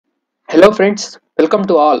Hello friends, welcome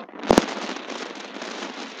to all.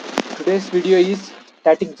 Today's video is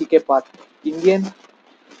static GK part, Indian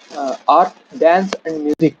art, dance and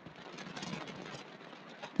music.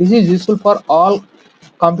 This is useful for all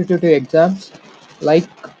competitive exams like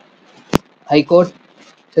High Court,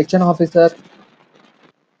 Section Officer,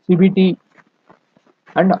 CBT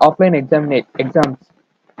and offline exams.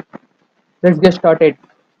 Let's get started.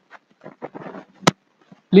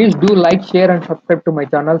 Please do like, share and subscribe to my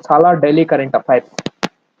channel Salaar Daily Current Affairs.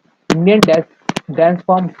 Indian dance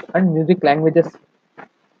forms and music languages.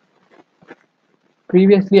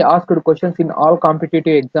 Previously asked questions in all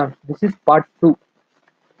competitive exams. This is part 2.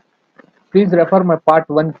 Please refer my part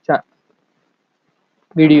 1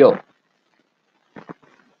 video.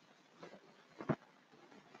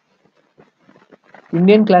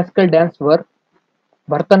 Indian classical dance were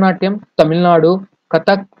Bharatanatyam, Tamil Nadu,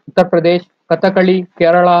 Kathak, Uttar Pradesh, Kathakali,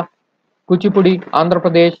 Kerala, Kuchipudi, Andhra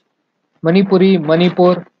Pradesh, Manipuri,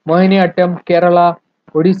 Manipur, Mohiniyattam, Kerala,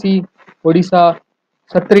 Odissi, Odisha,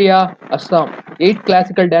 Satriya, Assam. 8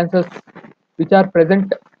 classical dances which are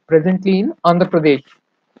presently in Andhra Pradesh.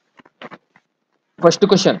 First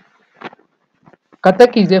question.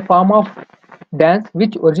 Kathak is a form of dance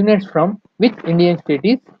which originates from which Indian state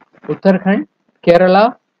is Uttarakhand,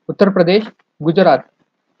 Kerala, Uttar Pradesh, Gujarat.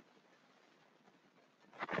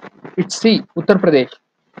 It's C. Uttar Pradesh.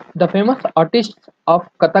 The famous artists of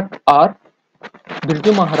Kathak are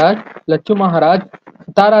Birju Maharaj, Lachu Maharaj,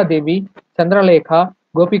 Sitara Devi, Chandralekha,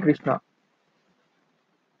 Gopi Krishna.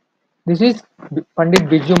 This is Pandit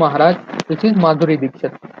Birju Maharaj. This is Madhuri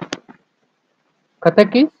Dixit.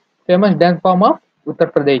 Kathak is famous dance form of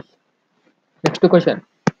Uttar Pradesh. Next question.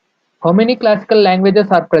 How many classical languages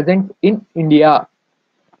are present in India?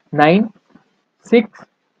 9, 6,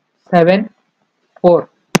 7, 4.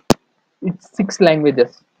 It's 6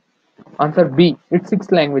 languages. Answer B. It's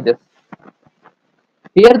 6 languages.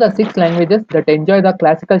 Here the 6 languages that enjoy the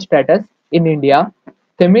classical status in India.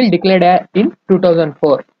 Tamil declared in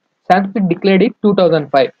 2004. Sanskrit declared in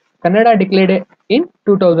 2005. Kannada declared in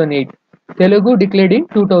 2008. Telugu declared in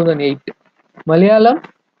 2008. Malayalam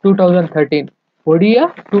 2013.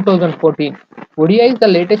 Odia 2014. Odia is the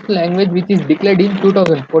latest language which is declared in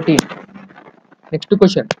 2014. Next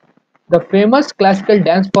question. The famous classical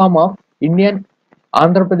dance form of Indian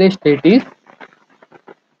Andhra Pradesh state is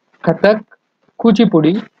Kathak,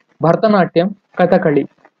 Kuchipudi, Bharatanatyam, Kathakali.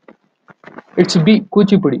 It's B.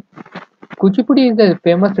 Kuchipudi. Kuchipudi is the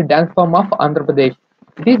famous dance form of Andhra Pradesh.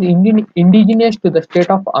 It is indigenous to the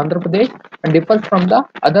state of Andhra Pradesh and differs from the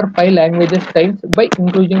other 5 languages styles by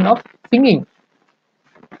inclusion of singing.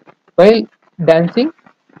 While dancing,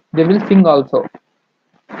 they will sing also.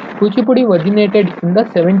 Kuchipudi originated in the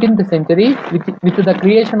 17th century with the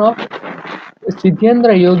creation of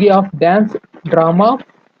Siddhendra Yogi of dance drama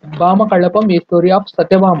Bhama Kalapam, a story of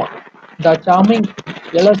Satyabhama, the charming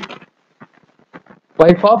jealous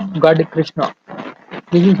wife of God Krishna.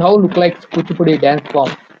 This is how look like Kuchipudi dance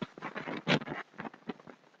form.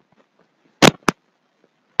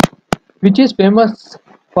 Which is famous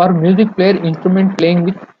for music player instrument playing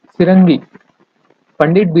with Sirangi?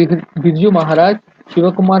 Pandit Birju Maharaj,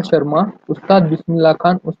 Shivakumar Sharma, Ustad Bismillah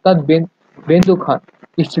Khan, Ustad Bendu Khan.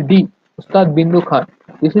 It's D. Ustad Bindu Khan.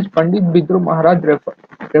 This is Pandit Birju Maharaj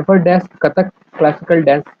referred as Kathak classical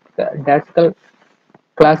dance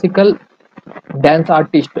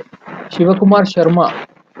artist. Shivakumar Sharma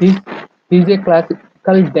is a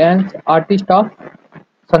classical dance artist of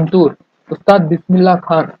Santur. Ustad Bismillah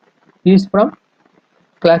Khan is from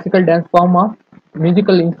classical dance form of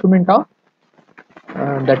musical instrument of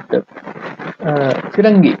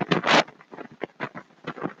Sirangi.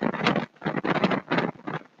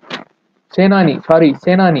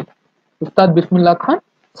 Senani. Ustad Bismillah Khan,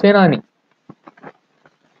 Senani.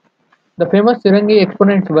 The famous Sirangi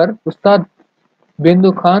exponents were Ustad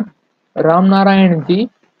Bendu Khan, Ram Narayan Ji,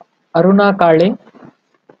 Aruna Kale,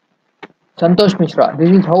 Santosh Mishra. This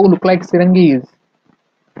is how look like Sirangi is.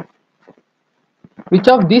 Which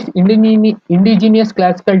of these indigenous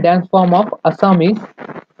classical dance form of Assam is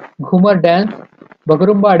Ghumar dance,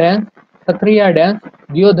 Bagurumba dance, Satriya dance,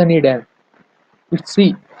 Diodhani dance? It's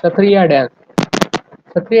C. Satriya dance.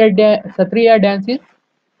 Satriya dance is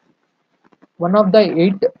one of the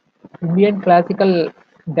 8 Indian classical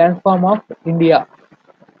dance form of India.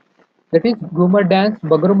 That is Ghumar dance,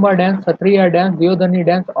 Bagurumba dance, Satriya dance, Diodhani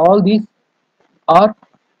dance. All these are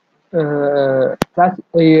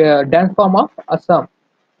dance form of Assam.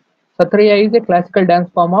 Satriya is a classical dance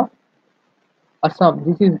form of Assam.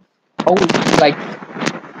 This is how it like.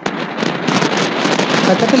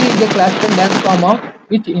 Kathakali is a classical dance form of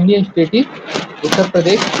which Indian state is Uttar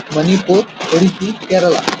Pradesh, Manipur, Odissi,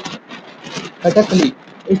 Kerala. Kathakali,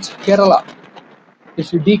 it's Kerala.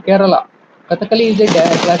 It's D. Kerala. Kathakali is a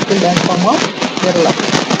classical dance form of Kerala.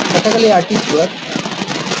 Kathakali artists were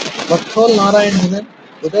Vatsal Narayan Menon,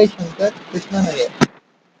 Uday Shankar, Krishna Nair.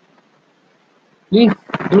 Please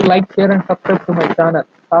do like, share and subscribe to my channel,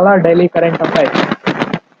 Salaar Daily Current Affairs.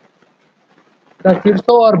 The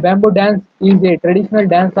Sirso or bamboo dance is a traditional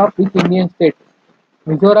dance of which Indian state?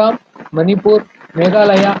 Mizoram, Manipur,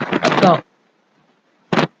 Meghalaya, Assam.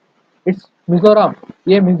 It's Mizoram.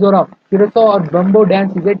 A. Mizoram. Sirso or bamboo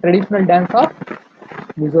dance is a traditional dance of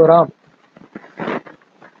Mizoram.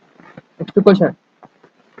 Next question.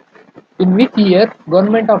 In which year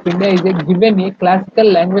Government of India is given a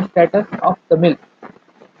classical language status of Tamil?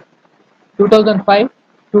 2005,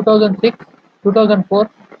 2006, 2004,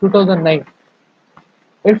 2009.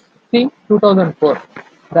 It's C. 2004.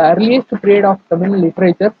 The earliest period of Tamil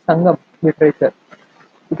literature, Sangam literature.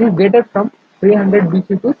 It is dated from 300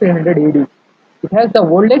 BC to 300 AD. It has the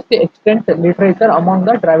oldest extant literature among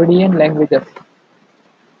the Dravidian languages.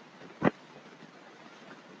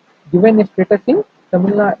 Given a status in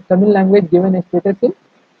Tamil language given a status in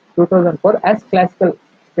 2004 as classical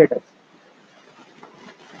status.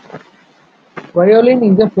 Violin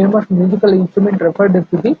is a famous musical instrument referred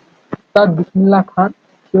to the Ustad Bismillah Khan,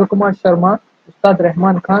 Shivakumar Sharma, Ustad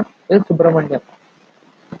Rahman Khan, L. Subramaniam.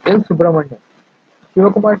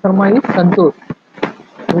 Shivakumar Sharma is Santoor.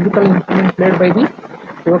 Musical instrument played by the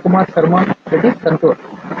Shivakumar Sharma, that is Santoor.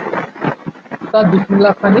 Ustad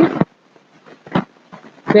Bismillah Khan is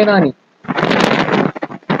Senani.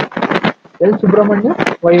 L. Subramaniam,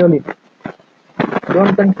 violin.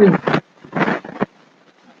 Don't confuse.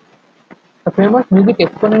 The famous music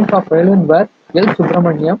exponents of violin were L.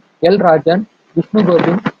 Subramaniam, L. Rajan, Vishnu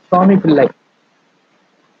Govind, Swami Pillai.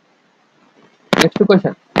 Next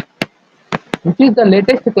question. Which is the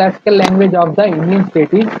latest classical language of the Indian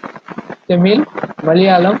state is Tamil,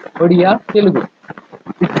 Malayalam, Odia, Telugu.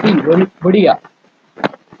 It's C. Odia.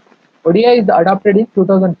 Odia is adopted in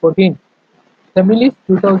 2014. Tamil is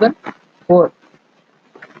 2004.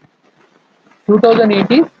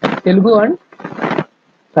 2008 is Telugu and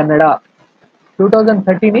Kannada.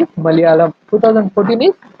 2013 is Malayalam. 2014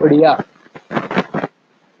 is Odia.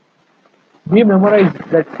 We memorize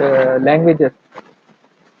that languages.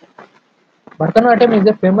 Bharatanatyam is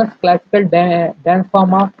a famous classical dance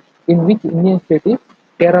form of in which Indian state is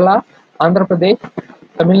Kerala, Andhra Pradesh,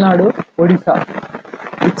 Tamil Nadu, Odisha.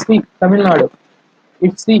 It's C. Tamil Nadu.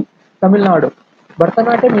 It's C. Tamil Nadu.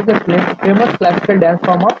 Bharatanatyam is a famous classical dance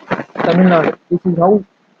form of Tamil Nadu. This is how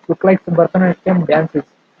look like the Bharatanatyam dances.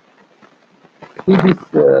 See this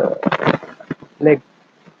leg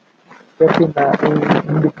kept in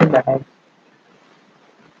between the hands.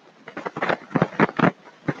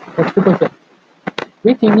 Next question.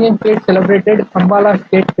 Which Indian state celebrated Ambala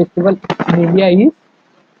State Festival in India is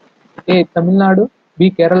A. Tamil Nadu, B.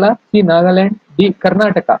 Kerala, C. Nagaland, D.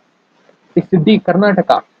 Karnataka. It's D.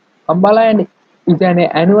 Karnataka. Ambala is an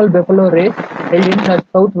annual buffalo race held in the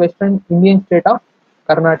southwestern Indian state of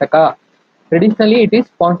Karnataka. Traditionally, it is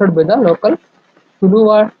sponsored by the local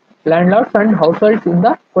Tuluva landlords and households in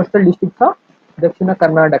the coastal districts of Dakshina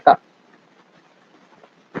Karnataka.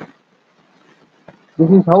 This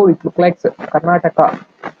is how it looks like Karnataka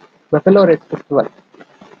Buffalo Race Festival.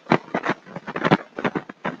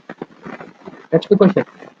 Next question.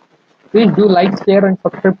 Please do like, share and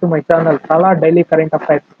subscribe to my channel, Salaar Daily Current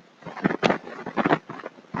Affairs.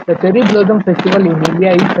 The Cherry Blossom Festival in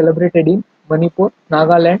India is celebrated in Manipur,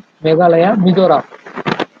 Nagaland, Meghalaya, Mizoram.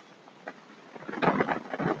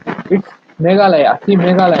 It's Meghalaya. See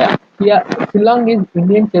Meghalaya. Here, Shillong is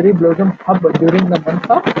Indian cherry blossom hub during the month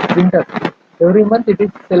of winter. Every month it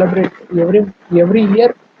is celebrated. Every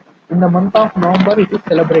year in the month of November it is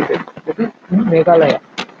celebrated. That is in Meghalaya,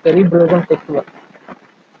 Cherry Blossom Festival.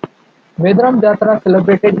 Medram Jatra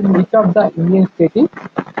celebrated in which of the Indian states is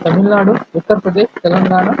Tamil Nadu, Uttar Pradesh,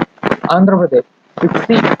 Telangana, Andhra Pradesh. It's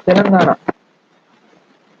C. Telangana.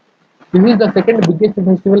 This is the second biggest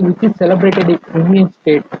festival which is celebrated in Indian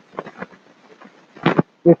state.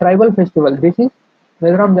 A tribal festival. This is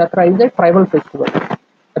Medram Jatra is a tribal festival.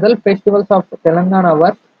 Other festivals of Telangana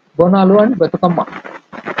were Bonalu and Batukamma.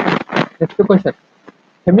 Next question.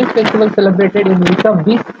 Hemis festival celebrated in which of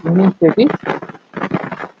these Indian states is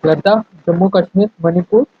Ladakh, Jammu Kashmir,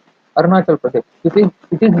 Manipur, Arunachal Pradesh.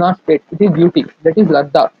 It is not state, it is duty. That is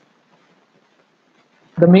Ladakh.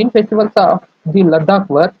 The main festivals of the Ladakh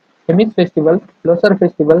were Hemis festival, Losar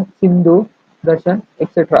festival, Sindhu, Darshan,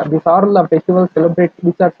 etc. These are all the festivals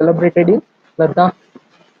which are celebrated in Ladakh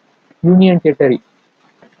Union Territory.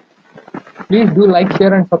 Please do like,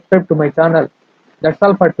 share and subscribe to my channel. That's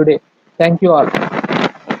all for today. Thank you all.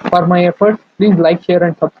 For my efforts, please like, share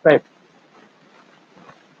and subscribe.